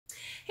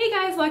Hey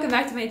guys, welcome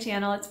back to my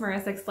channel. It's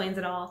Marissa Explains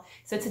It All.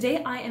 So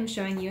today I am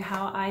showing you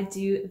how I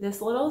do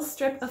this little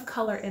strip of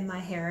color in my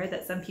hair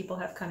that some people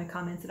have kind of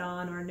commented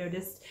on or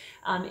noticed.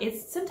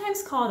 It's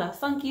sometimes called a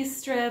funky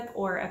strip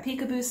or a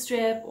peekaboo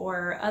strip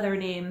or other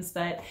names,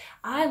 but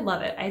I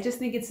love it. I just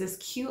think it's this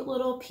cute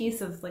little piece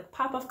of like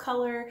pop of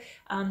color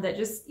that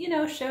just, you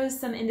know, shows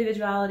some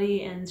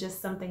individuality and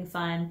just something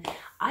fun.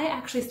 I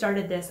actually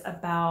started this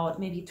about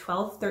maybe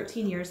 12,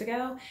 13 years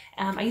ago.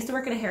 I used to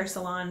work in a hair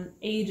salon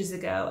ages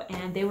ago,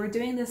 and they were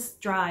doing this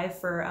drive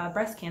for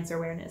breast cancer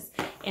awareness.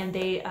 And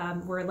they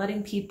were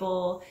letting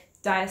people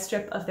dye a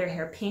strip of their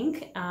hair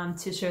pink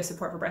to show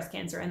support for breast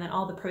cancer. And then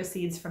all the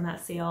proceeds from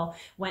that sale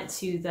went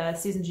to the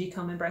Susan G.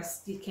 Komen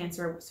Breast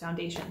Cancer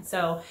Foundation.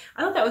 So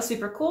I thought that was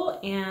super cool.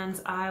 And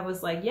I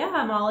was like, yeah,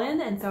 I'm all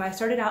in. And so I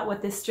started out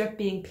with this strip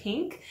being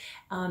pink.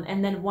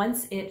 And then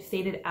once it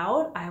faded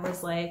out, I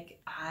was like,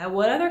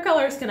 what other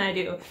colors can I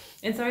do?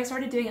 And so I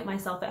started doing it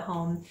myself at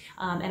home.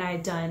 And I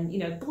had done, you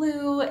know,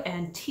 blue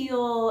and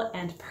teal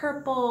and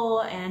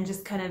purple and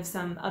just kind of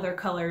some other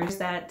colors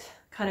that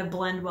kind of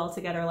blend well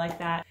together like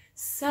that.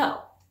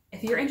 So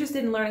if you're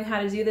interested in learning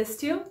how to do this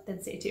too, then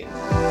stay tuned.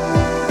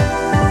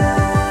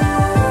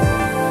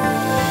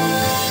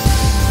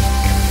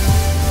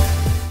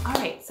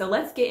 So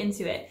let's get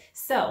into it.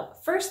 So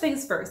first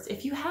things first,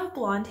 if you have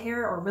blonde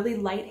hair or really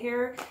light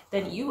hair,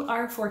 then you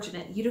are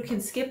fortunate. You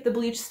can skip the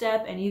bleach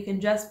step and you can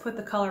just put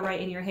the color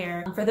right in your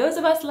hair. For those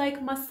of us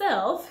like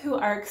myself who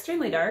are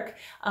extremely dark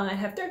and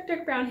have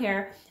dark brown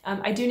hair,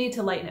 I do need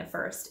to lighten it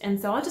first. And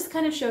so I'll just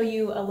kind of show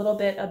you a little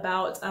bit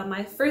about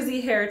my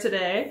frizzy hair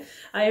today.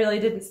 I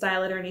really didn't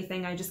style it or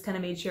anything. I just kind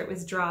of made sure it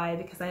was dry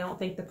because I don't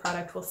think the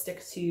product will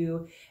stick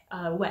to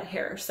wet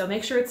hair. So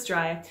make sure it's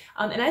dry.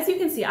 And as you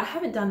can see, I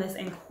haven't done this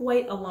in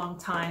quite a long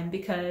time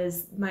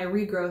because my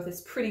regrowth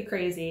is pretty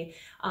crazy.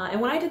 And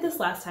when I did this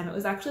last time, it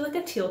was actually like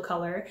a teal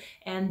color,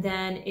 and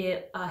then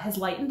it has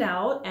lightened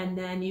out, and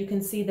then you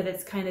can see that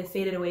it's kind of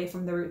faded away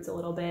from the roots a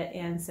little bit.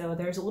 And so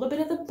there's a little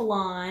bit of the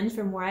blonde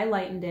from where I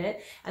lightened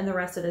it, and the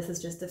rest of this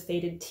is just a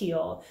faded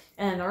teal.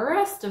 And the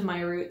rest of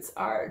my roots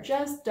are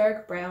just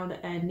dark brown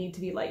and need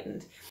to be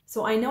lightened.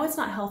 So I know it's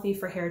not healthy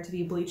for hair to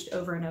be bleached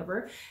over and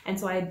over, and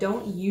so I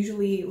don't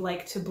usually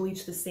like to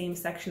bleach the same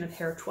section of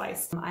hair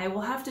twice. I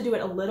will have to do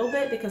it a little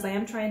bit because I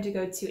am trying to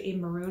go to a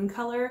maroon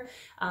color,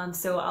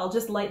 so I'll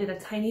just lighten it a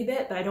tiny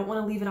bit, but I don't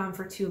want to leave it on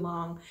for too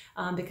long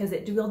because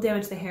it will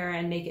damage the hair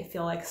and make it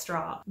feel like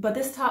straw. But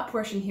this top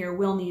portion here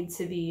will need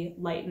to be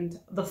lightened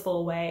the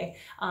full way,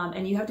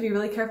 and you have to be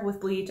really careful with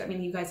bleach. I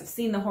mean, you guys have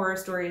seen the horror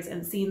stories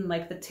and seen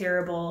like the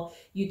terrible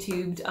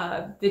YouTube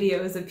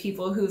videos of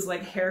people whose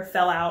like hair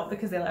fell out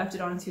because they left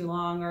it on too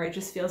long, or it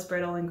just feels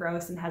brittle and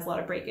gross and has a lot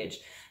of breakage.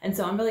 And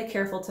so I'm really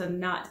careful to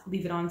not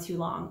leave it on too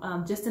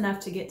long, just enough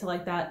to get to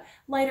like that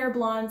lighter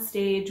blonde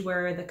stage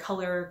where the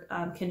color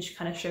can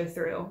kind of show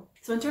through.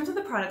 So in terms of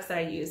the products that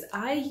I use,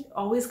 I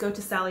always go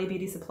to Sally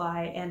Beauty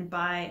Supply and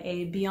buy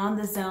a Beyond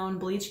the Zone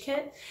bleach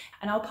kit.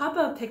 And I'll pop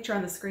a picture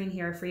on the screen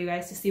here for you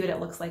guys to see what it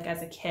looks like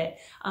as a kit.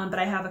 But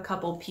I have a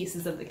couple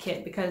pieces of the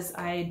kit because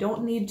I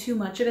don't need too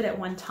much of it at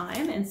one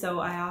time. And so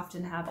I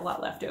often have a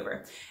lot left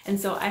over. And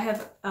so I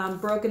have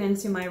broken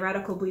into my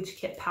Radical Bleach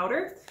Kit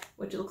powder,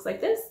 which looks like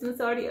this, and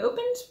it's already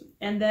opened.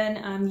 And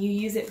then you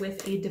use it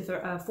with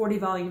a 40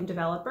 volume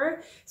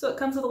developer. So it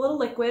comes with a little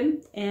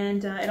liquid,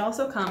 and it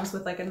also comes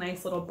with like a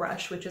nice little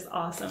brush, which is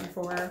awesome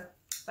for,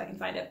 if I can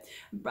find it,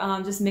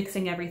 just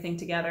mixing everything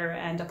together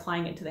and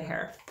applying it to the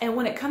hair. And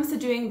when it comes to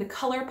doing the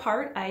color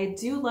part, I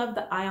do love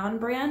the Ion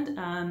brand.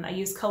 I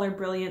use Color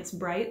Brilliance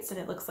Brights, and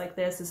it looks like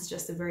this. This is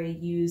just a very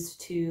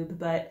used tube,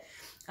 but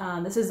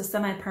this is a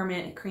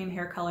semi-permanent cream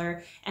hair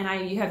color, and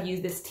I have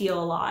used this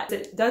teal a lot.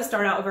 It does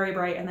start out very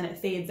bright and then it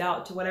fades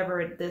out to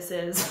whatever this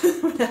is,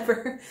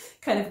 whatever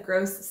kind of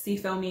gross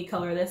seafoamy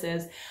color this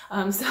is.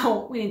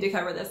 So we need to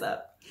cover this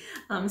up.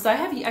 So I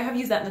have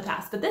used that in the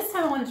past, but this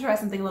time I wanted to try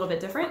something a little bit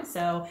different.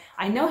 So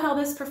I know how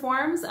this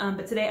performs,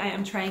 but today I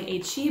am trying a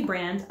Chi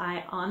brand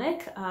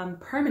Ionic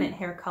permanent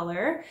hair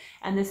color,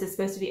 and this is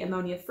supposed to be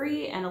ammonia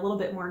free and a little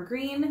bit more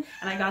green,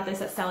 and I got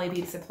this at Sally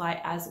Beauty Supply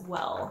as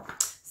well.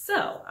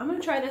 So I'm going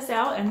to try this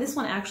out, and this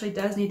one actually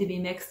does need to be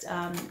mixed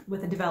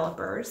with a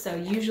developer. So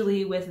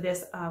usually with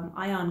this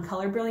Ion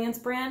Color Brilliance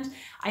brand,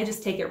 I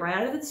just take it right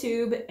out of the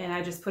tube and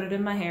I just put it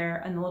in my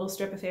hair, in the little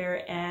strip of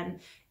hair, and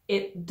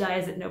it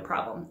dyes it no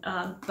problem.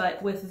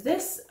 But with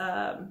this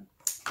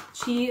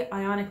Chi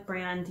Ionic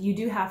brand, you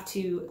do have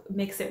to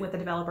mix it with a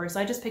developer. So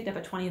I just picked up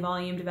a 20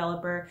 volume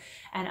developer,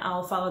 and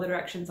I'll follow the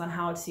directions on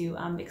how to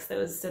mix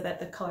those so that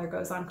the color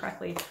goes on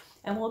correctly,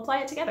 and we'll apply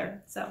it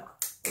together. So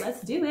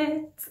let's do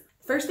it.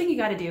 First thing you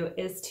got to do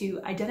is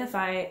to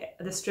identify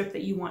the strip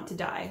that you want to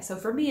dye. So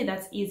for me,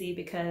 that's easy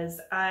because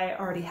I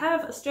already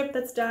have a strip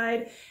that's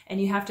dyed,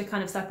 and you have to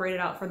kind of separate it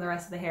out from the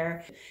rest of the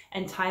hair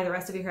and tie the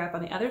rest of your hair up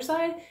on the other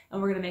side.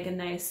 And we're going to make a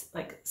nice,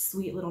 like,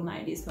 sweet little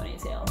 90s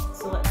ponytail.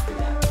 So let's do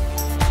that.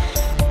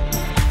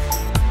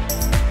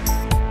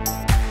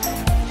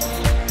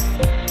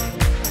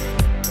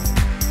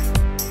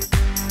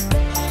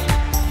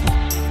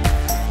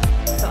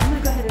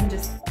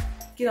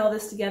 get all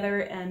this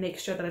together and make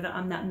sure that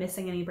I'm not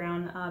missing any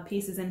brown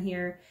pieces in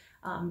here.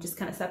 Just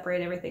kind of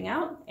separate everything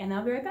out, and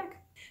I'll be right back.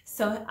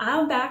 So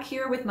I'm back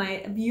here with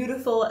my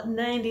beautiful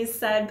 90s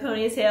side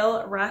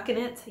ponytail, rocking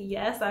it.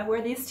 Yes, I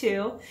wear these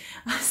too.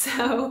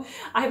 So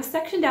I've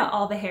sectioned out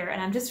all the hair,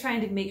 and I'm just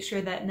trying to make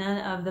sure that none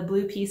of the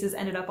blue pieces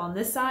ended up on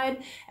this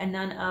side and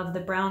none of the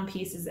brown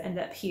pieces end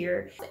up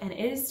here. And it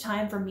is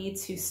time for me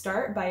to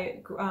start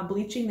by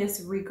bleaching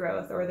this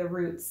regrowth, or the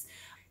roots.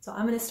 So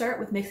I'm going to start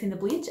with mixing the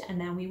bleach, and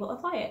then we will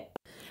apply it.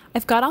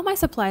 I've got all my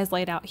supplies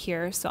laid out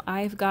here. So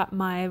I've got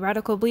my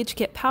Radical Bleach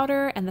Kit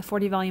powder and the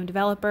 40 volume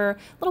developer,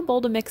 a little bowl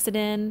to mix it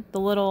in, the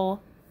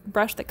little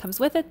brush that comes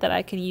with it that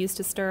I can use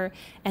to stir,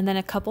 and then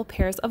a couple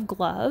pairs of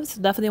gloves.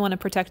 Definitely want to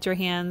protect your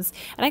hands.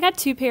 And I got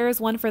 2 pairs,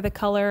 one for the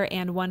color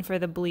and one for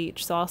the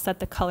bleach. So I'll set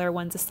the color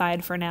ones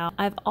aside for now.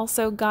 I've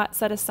also got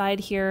set aside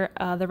here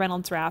the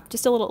Reynolds wrap,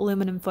 just a little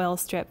aluminum foil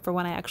strip for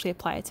when I actually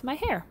apply it to my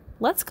hair.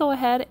 Let's go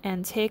ahead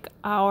and take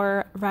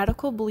our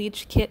Radical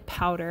Bleach Kit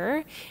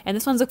powder, and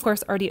this one's of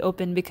course already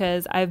open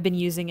because I've been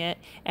using it,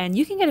 and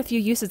you can get a few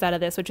uses out of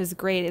this, which is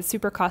great. It's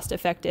super cost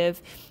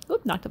effective.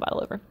 Oop, knocked the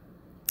bottle over.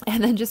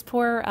 And then just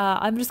pour,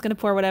 I'm just going to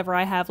pour whatever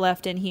I have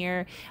left in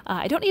here.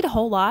 I don't need a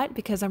whole lot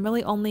because I'm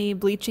really only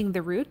bleaching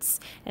the roots,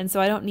 and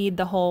so I don't need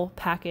the whole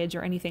package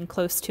or anything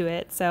close to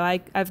it. So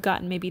I've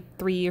gotten maybe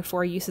 3 or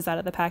 4 uses out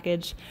of the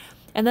package.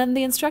 And then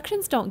the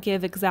instructions don't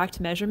give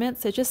exact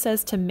measurements. It just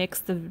says to mix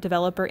the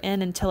developer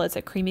in until it's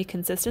a creamy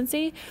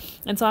consistency.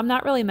 And so I'm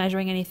not really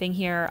measuring anything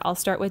here. I'll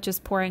start with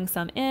just pouring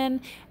some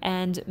in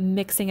and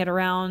mixing it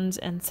around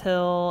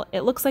until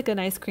it looks like a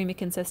nice creamy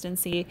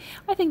consistency.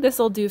 I think this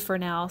will do for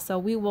now. So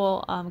we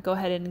will go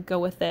ahead and go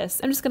with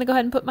this. I'm just gonna go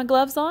ahead and put my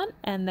gloves on,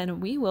 and then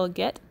we will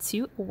get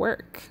to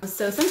work.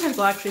 So sometimes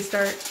I'll actually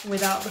start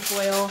without the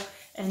foil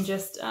and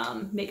just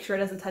make sure it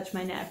doesn't touch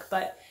my neck.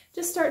 But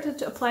just start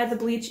to apply the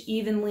bleach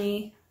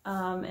evenly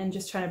and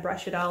just try to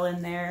brush it all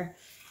in there.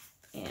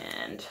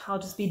 And I'll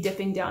just be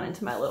dipping down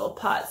into my little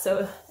pot.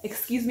 So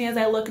excuse me as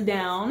I look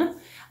down.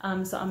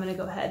 So I'm gonna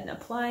go ahead and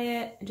apply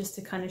it just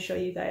to kind of show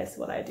you guys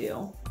what I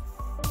do.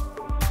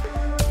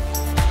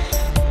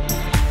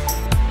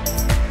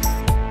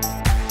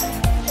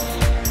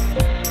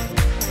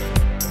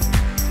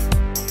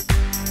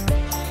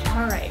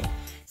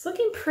 It's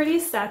looking pretty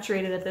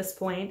saturated at this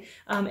point,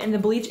 and the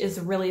bleach is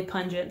really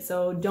pungent,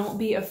 so don't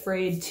be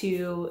afraid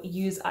to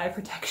use eye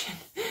protection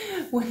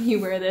when you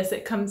wear this.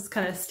 It kind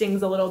of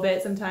stings a little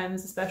bit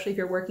sometimes, especially if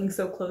you're working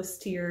so close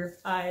to your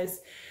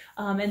eyes.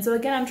 And so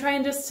again, I'm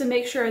trying just to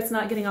make sure it's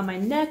not getting on my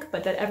neck,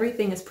 but that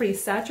everything is pretty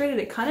saturated.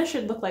 It kind of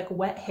should look like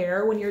wet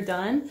hair when you're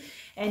done.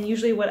 And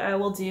usually what I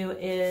will do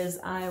is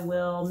I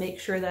will make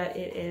sure that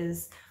it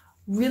is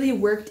really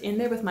worked in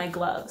there with my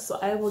gloves. So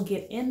I will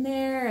get in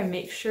there and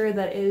make sure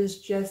that it is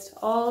just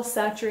all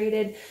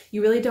saturated.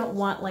 You really don't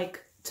want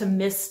like to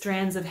miss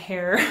strands of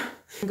hair.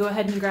 Go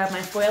ahead and grab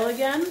my foil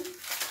again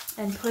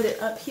and put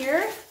it up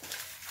here.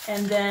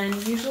 And then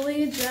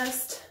usually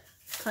just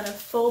kind of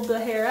fold the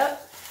hair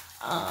up.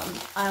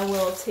 I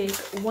will take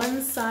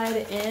one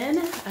side in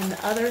and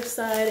the other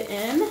side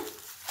in,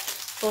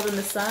 fold in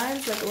the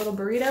sides like a little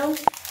burrito,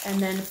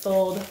 and then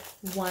fold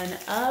one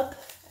up.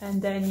 And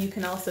then you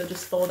can also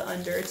just fold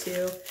under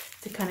to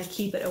kind of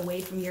keep it away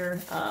from your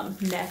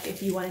neck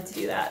if you wanted to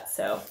do that.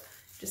 So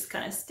just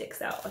kind of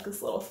sticks out like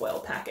this little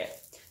foil packet.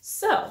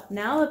 So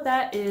now that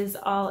that is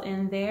all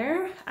in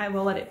there, I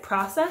will let it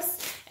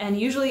process. And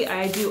usually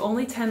I do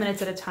only 10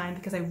 minutes at a time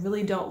because I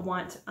really don't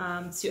want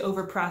to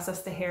over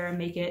process the hair and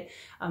make it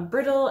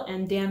brittle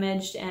and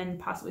damaged and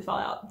possibly fall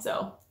out.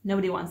 So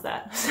nobody wants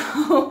that.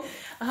 So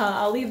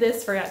I'll leave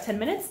this for about 10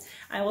 minutes.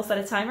 I will set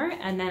a timer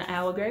and then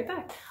I will be right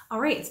back. All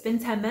right, it's been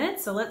 10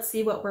 minutes, so let's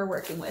see what we're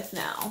working with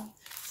now.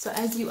 So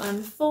as you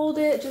unfold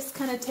it, just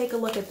kind of take a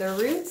look at the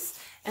roots,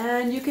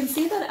 and you can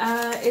see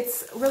that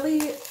it's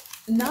really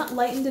not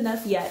lightened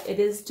enough yet. It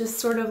is just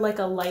sort of like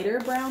a lighter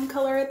brown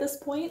color at this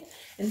point,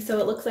 and so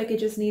it looks like it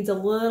just needs a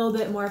little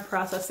bit more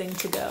processing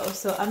to go.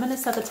 So I'm gonna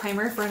set the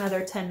timer for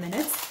another 10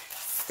 minutes,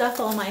 stuff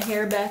all my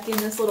hair back in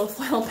this little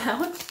foil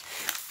pouch,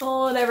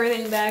 fold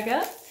everything back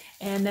up,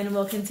 and then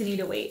we'll continue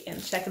to wait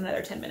and check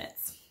another 10 minutes.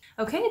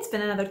 Okay, it's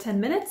been another 10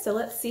 minutes, so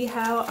let's see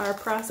how our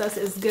process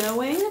is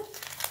going.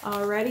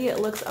 Already it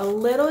looks a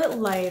little bit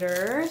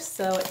lighter,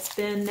 so it's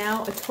been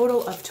now a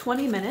total of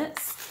 20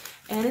 minutes,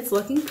 and it's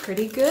looking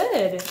pretty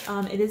good.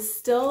 It is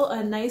still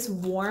a nice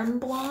warm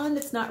blonde.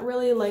 It's not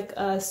really like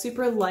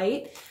super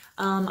light.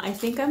 I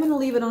think I'm gonna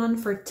leave it on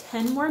for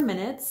 10 more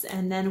minutes,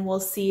 and then we'll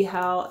see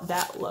how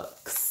that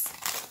looks.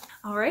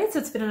 All right, so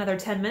it's been another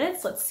 10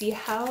 minutes. Let's see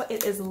how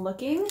it is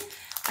looking.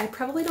 I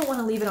probably don't want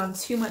to leave it on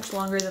too much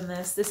longer than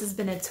this. This has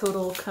been a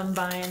total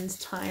combined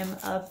time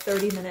of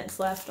 30 minutes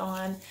left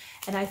on,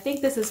 and I think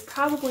this is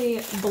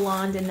probably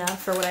blonde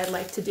enough for what I'd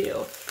like to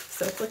do.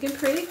 So it's looking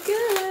pretty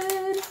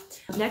good.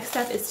 Next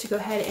step is to go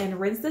ahead and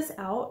rinse this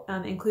out,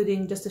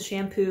 including just a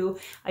shampoo.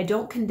 I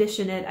don't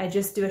condition it, I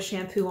just do a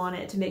shampoo on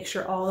it to make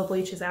sure all the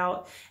bleach is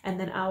out, and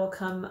then I will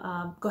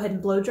go ahead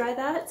and blow dry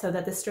that so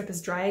that the strip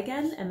is dry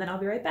again, and then I'll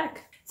be right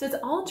back. So it's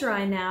all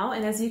dry now,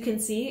 and as you can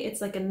see,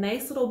 it's like a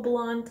nice little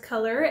blonde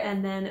color,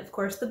 and then of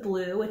course the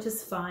blue, which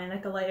is fine,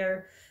 like a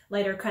lighter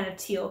kind of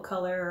teal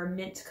color or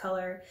mint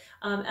color.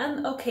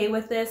 I'm okay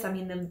with this. I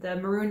mean, the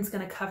maroon's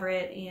gonna cover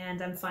it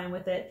and I'm fine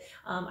with it.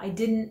 I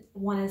didn't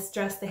want to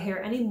stress the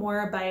hair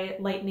anymore by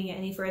lightening it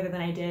any further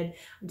than I did.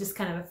 I'm just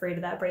kind of afraid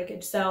of that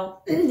breakage. So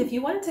if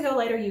you wanted to go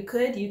lighter, you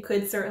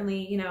could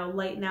certainly, you know,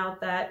 lighten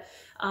out that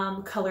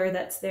color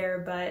that's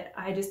there, but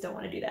I just don't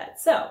want to do that.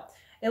 So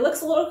it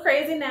looks a little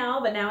crazy now,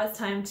 but now it's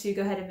time to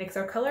go ahead and mix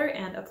our color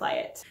and apply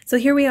it. So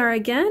here we are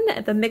again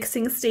at the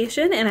mixing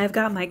station, and I've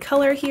got my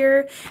color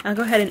here. I'll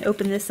go ahead and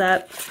open this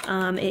up.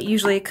 It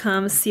usually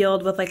comes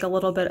sealed with like a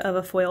little bit of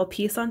a foil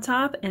piece on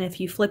top, and if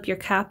you flip your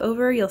cap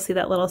over, you'll see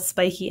that little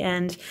spiky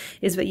end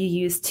is what you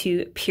use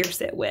to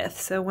pierce it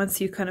with. So once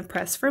you kind of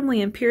press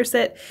firmly and pierce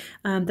it,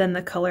 then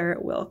the color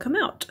will come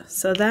out.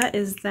 So that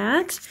is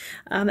that.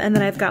 And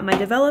then I've got my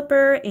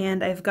developer,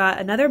 and I've got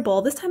another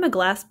bowl, this time a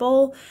glass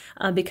bowl,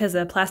 because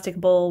a plastic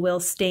bowl will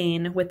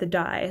stain with the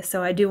dye.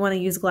 So I do want to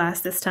use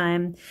glass this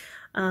time.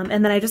 And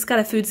then I just got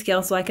a food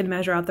scale so I can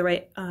measure out the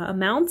right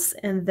amounts.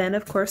 And then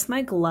of course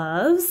my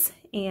gloves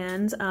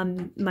and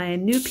my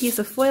new piece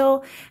of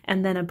foil,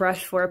 and then a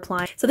brush for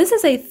applying. So this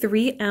is a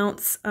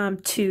 3-ounce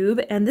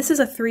tube, and this is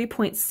a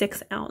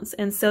 3.6 ounce.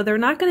 And so they're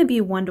not going to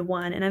be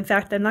 1-to-1. And in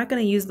fact, I'm not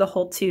going to use the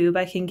whole tube.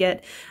 I can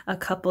get a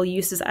couple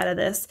uses out of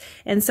this.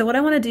 And so what I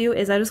want to do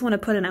is I just want to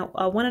put in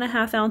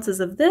 1.5 ounces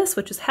of this,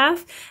 which is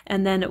half,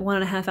 and then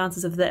 1.5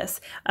 ounces of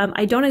this.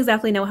 I don't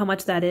exactly know how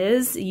much that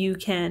is. You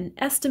can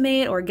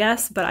estimate or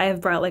guess, but I have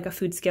brought like a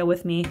food scale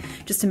with me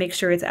just to make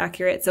sure it's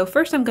accurate. So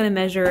first I'm going to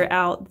measure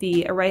out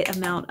the right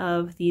amount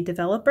of the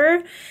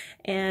developer,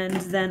 and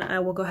then I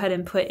will go ahead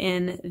and put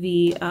in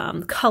the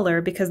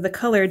color, because the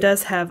color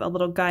does have a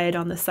little guide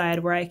on the side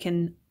where I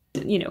can,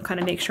 you know,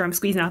 kind of make sure I'm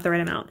squeezing out the right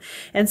amount.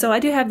 And so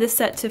I do have this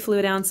set to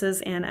fluid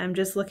ounces, and I'm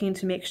just looking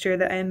to make sure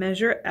that I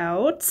measure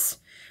out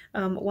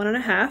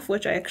 1.5,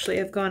 which I actually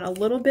have gone a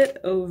little bit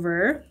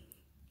over,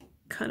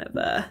 kind of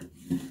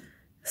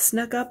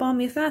snuck up on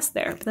me fast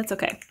there, but that's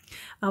okay.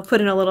 I'll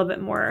put in a little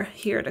bit more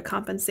here to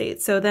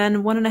compensate. So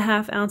then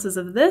 1.5 ounces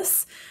of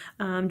this,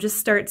 just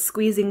start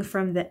squeezing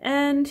from the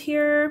end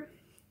here.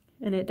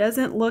 And it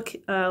doesn't look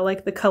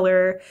like the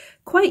color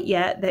quite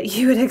yet that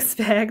you would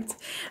expect.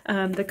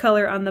 The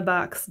color on the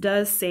box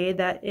does say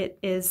that it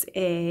is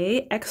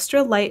a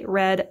extra light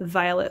red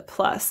violet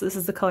plus. This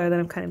is the color that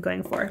I'm kind of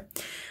going for.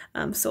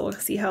 So we'll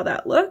see how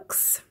that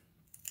looks.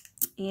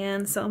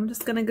 And so I'm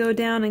just going to go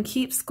down and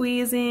keep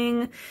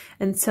squeezing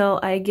until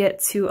I get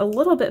to a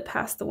little bit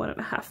past the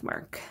 1.5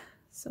 mark.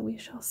 So we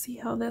shall see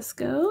how this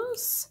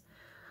goes.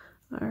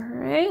 All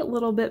right, a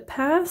little bit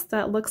past.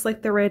 That looks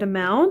like the right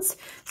amount.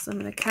 So I'm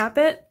going to cap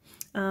it,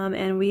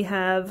 and we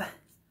have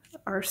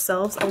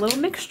ourselves a little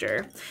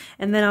mixture.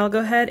 And then I'll go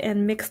ahead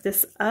and mix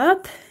this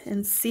up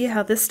and see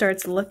how this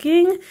starts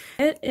looking.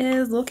 It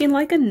is looking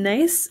like a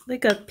nice,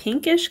 like a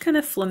pinkish kind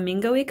of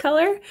flamingo-y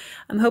color.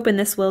 I'm hoping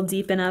this will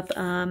deepen up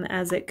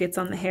as it gets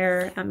on the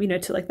hair, you know,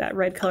 to like that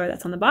red color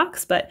that's on the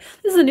box. But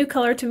this is a new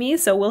color to me,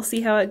 so we'll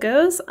see how it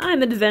goes.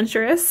 I'm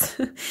adventurous,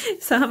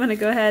 so I'm gonna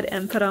go ahead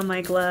and put on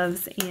my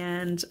gloves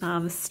and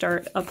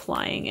start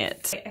applying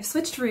it. I've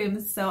switched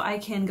rooms so I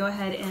can go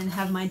ahead and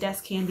have my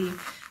desk handy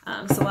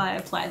so while I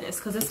apply this,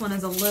 because this one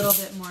is a little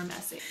bit more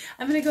messy.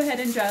 I'm going to go ahead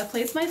and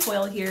place my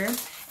foil here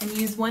and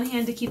use one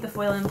hand to keep the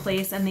foil in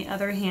place and the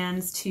other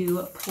hand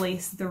to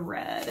place the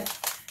red.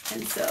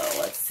 And so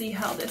let's see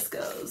how this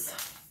goes.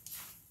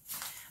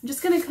 I'm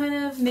just going to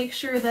kind of make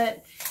sure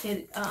that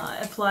it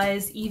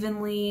applies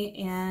evenly,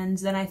 and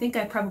then I think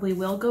I probably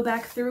will go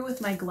back through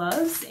with my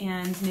gloves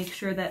and make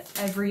sure that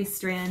every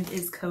strand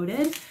is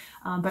coated.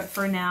 But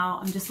for now,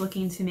 I'm just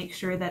looking to make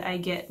sure that I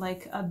get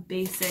like a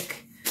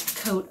basic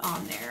coat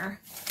on there.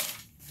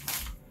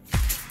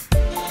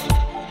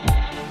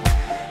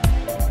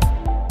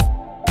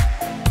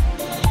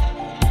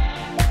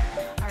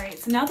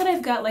 So now that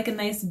I've got like a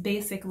nice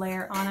basic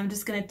layer on, I'm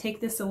just going to take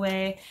this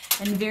away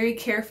and very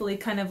carefully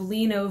kind of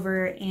lean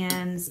over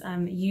and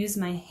use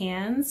my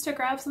hands to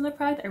grab some of the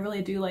product. I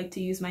really do like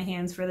to use my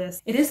hands for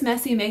this. It is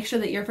messy. Make sure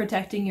that you're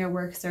protecting your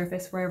work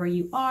surface wherever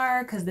you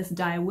are, because this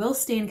dye will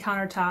stain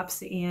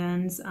countertops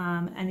and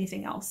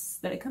anything else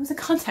that it comes in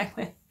contact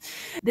with.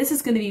 This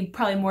is going to be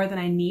probably more than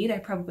I need. I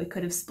probably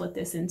could have split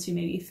this into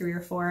maybe 3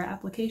 or 4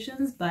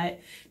 applications, but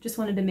just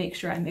wanted to make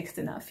sure I mixed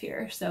enough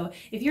here. So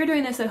if you're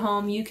doing this at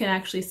home, you can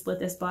actually split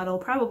this bottle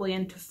probably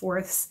into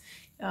 4ths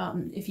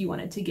if you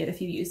wanted to get a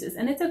few uses.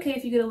 And it's okay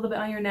if you get a little bit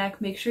on your neck.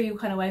 Make sure you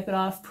kind of wipe it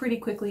off pretty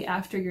quickly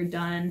after you're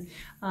done.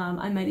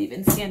 I might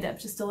even stand up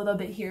just a little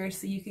bit here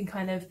so you can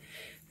kind of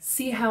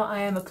see how I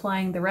am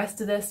applying the rest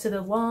of this to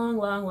the long,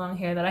 long, long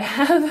hair that I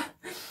have.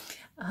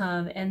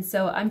 And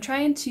so I'm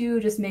trying to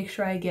just make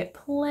sure I get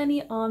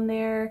plenty on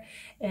there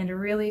and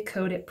really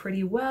coat it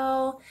pretty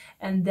well.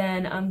 And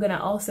then I'm gonna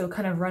also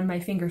kind of run my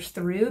fingers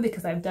through,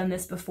 because I've done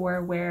this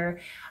before where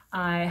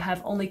I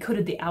have only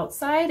coated the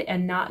outside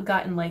and not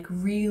gotten like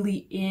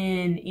really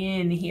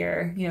in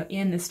here, you know,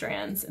 in the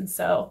strands. And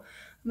so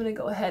I'm gonna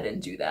go ahead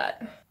and do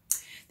that.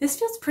 This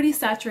feels pretty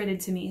saturated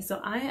to me, so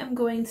I am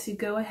going to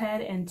go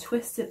ahead and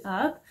twist it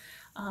up,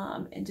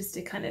 and just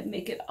to kind of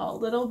make it a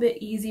little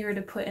bit easier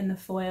to put in the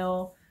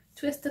foil,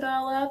 twist it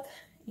all up,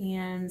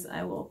 and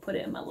I will put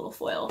it in my little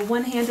foil.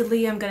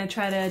 One-handedly, I'm gonna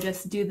try to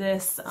just do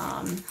this.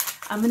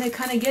 I'm gonna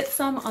kind of get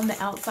some on the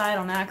outside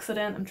on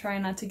accident. I'm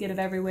trying not to get it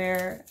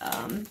everywhere.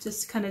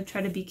 Just kind of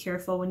try to be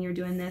careful when you're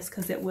doing this,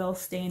 because it will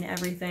stain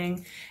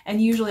everything.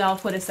 And usually I'll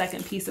put a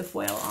second piece of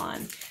foil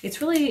on.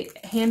 It's really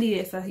handy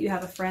if you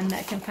have a friend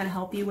that can kind of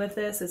help you with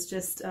this. It's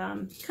just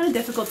kind of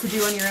difficult to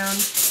do on your own.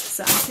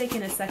 So I'm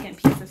taking a second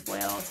piece of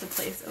foil to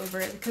place over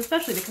it,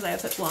 especially because I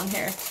have such long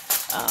hair,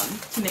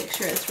 to make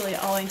sure it's really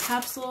all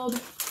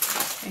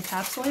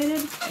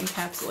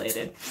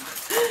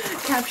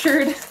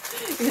captured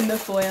in the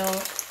foil,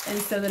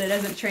 and so that it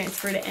doesn't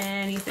transfer to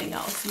anything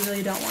else. You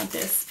really don't want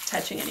this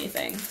touching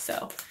anything.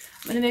 So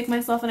I'm gonna make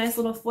myself a nice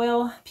little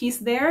foil piece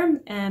there,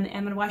 and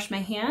I'm gonna wash my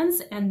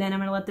hands, and then I'm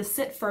gonna let this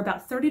sit for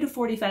about 30 to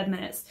 45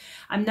 minutes.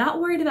 I'm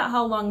not worried about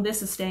how long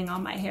this is staying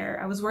on my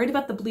hair. I was worried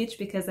about the bleach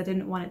because I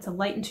didn't want it to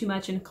lighten too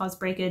much and cause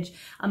breakage,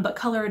 but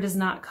color does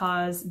not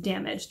cause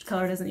damage.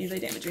 Color doesn't usually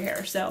damage your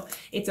hair, so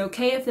it's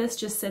okay if this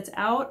just sits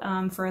out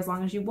for as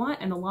long as you want,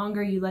 and the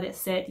longer you let it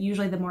sit,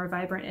 usually the more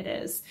vibrant it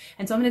is.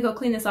 And so I'm gonna go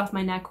clean this off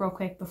my neck real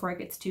quick before it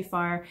gets too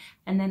far,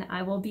 and then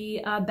I will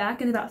be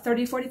back in about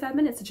 30-45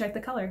 minutes to check the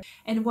color.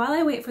 And while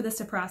I wait for this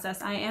to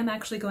process, I am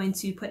actually going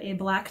to put a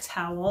black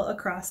towel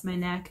across my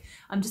neck,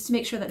 just to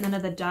make sure that none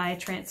of the dye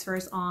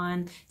transfers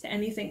on to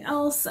anything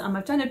else.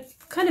 I've done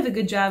kind of a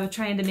good job of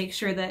trying to make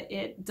sure that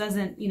it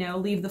doesn't, you know,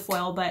 leave the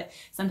foil, but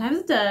sometimes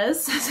it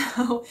does.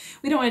 So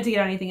we don't want it to get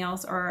on anything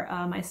else or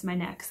my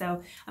neck.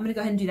 So I'm gonna go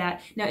ahead and do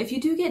that. Now, if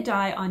you do get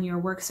dye on your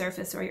work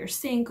surface or your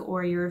sink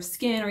or your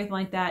skin or anything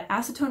like that,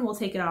 acetone will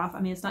take it off. I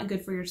mean, it's not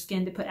good for your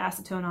skin to put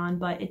acetone on,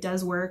 but it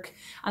does work.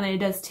 I mean, it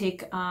does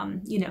take,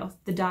 you know,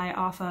 the dye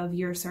off of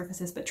your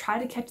surfaces, but try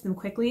to catch them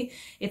quickly.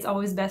 It's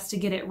always best to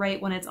get it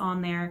right when it's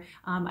on there.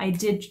 I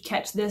did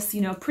catch this,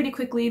 you know, pretty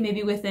quickly,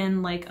 maybe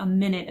within like a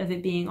minute of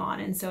it being on,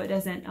 and so it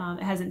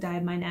hasn't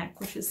dyed my neck,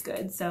 which is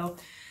good. So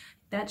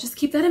just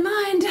keep that in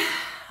mind.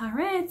 All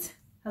right,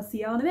 I'll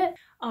see y'all in a bit.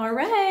 All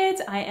right,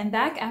 I am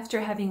back after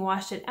having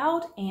washed it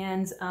out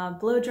and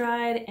blow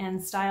dried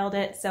and styled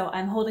it. So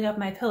I'm holding up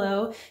my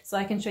pillow so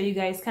I can show you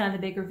guys kind of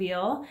the big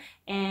reveal.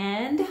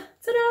 And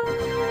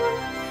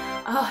ta-da!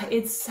 Oh,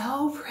 it's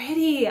so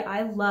pretty.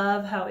 I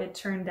love how it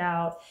turned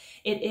out.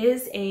 It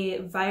is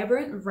a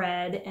vibrant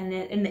red, and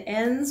in the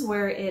ends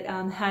where it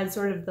had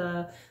sort of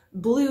the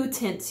blue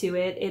tint to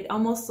it, it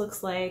almost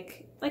looks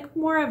like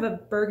more of a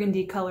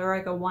burgundy color,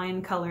 like a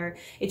wine color.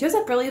 It shows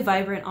up really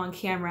vibrant on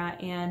camera,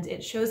 and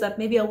it shows up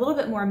maybe a little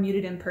bit more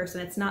muted in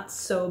person. It's not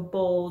so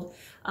bold,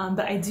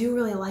 but I do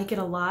really like it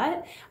a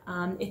lot.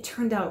 It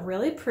turned out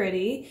really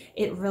pretty.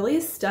 It really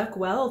stuck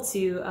well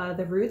to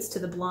the roots, to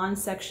the blonde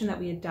section that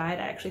we had dyed.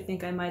 I actually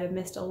think I might have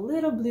missed a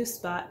little blue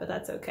spot, but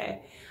that's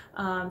okay.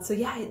 So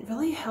yeah, it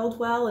really held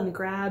well and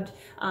grabbed,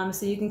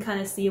 so you can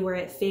kind of see where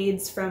it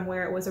fades from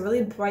where it was a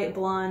really bright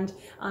blonde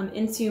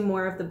into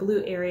more of the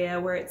blue area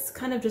where it's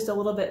kind of just a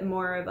little bit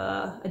more of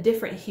a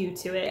different hue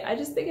to it. I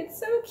just think it's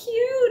so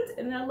cute,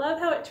 and I love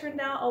how it turned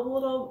out, all the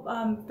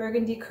little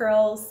burgundy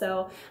curls,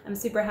 so I'm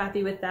super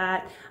happy with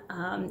that.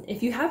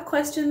 If you have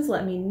questions,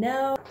 let me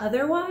know.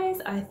 Otherwise,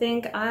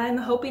 I'm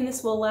hoping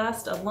this will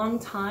last a long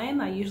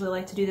time. I usually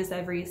like to do this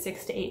every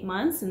 6 to 8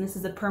 months, and this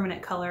is a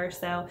permanent color,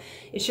 so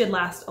it should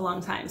last a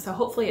long time. So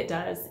hopefully it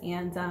does,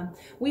 and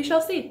we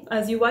shall see.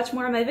 As you watch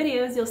more of my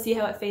videos, you'll see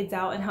how it fades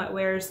out and how it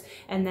wears,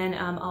 and then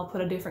I'll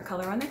put a different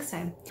color on next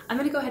time. I'm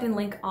gonna go ahead and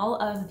link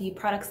all of the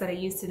products that I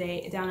used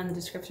today down in the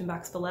description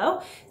box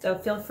below, so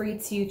feel free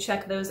to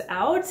check those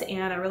out.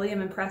 And I really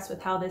am impressed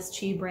with how this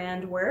Chi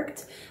brand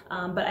worked,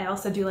 but I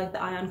also do like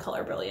the Ion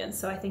Color Brilliance,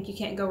 so I think you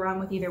can't go wrong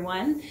with either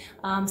one.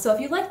 So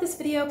if you like this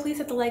video, please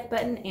hit the like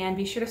button and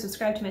be sure to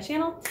subscribe to my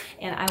channel,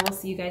 and I will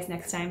see you guys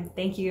next time.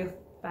 Thank you.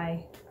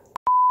 Bye.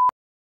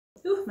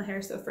 Ooh, my hair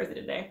is so frizzy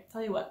today.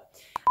 Tell you what,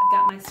 I've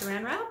got my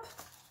saran wrap.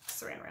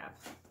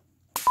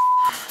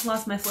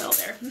 Lost my foil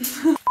there.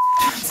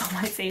 It's on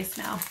my face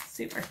now.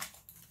 Super.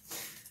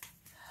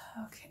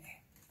 Okay.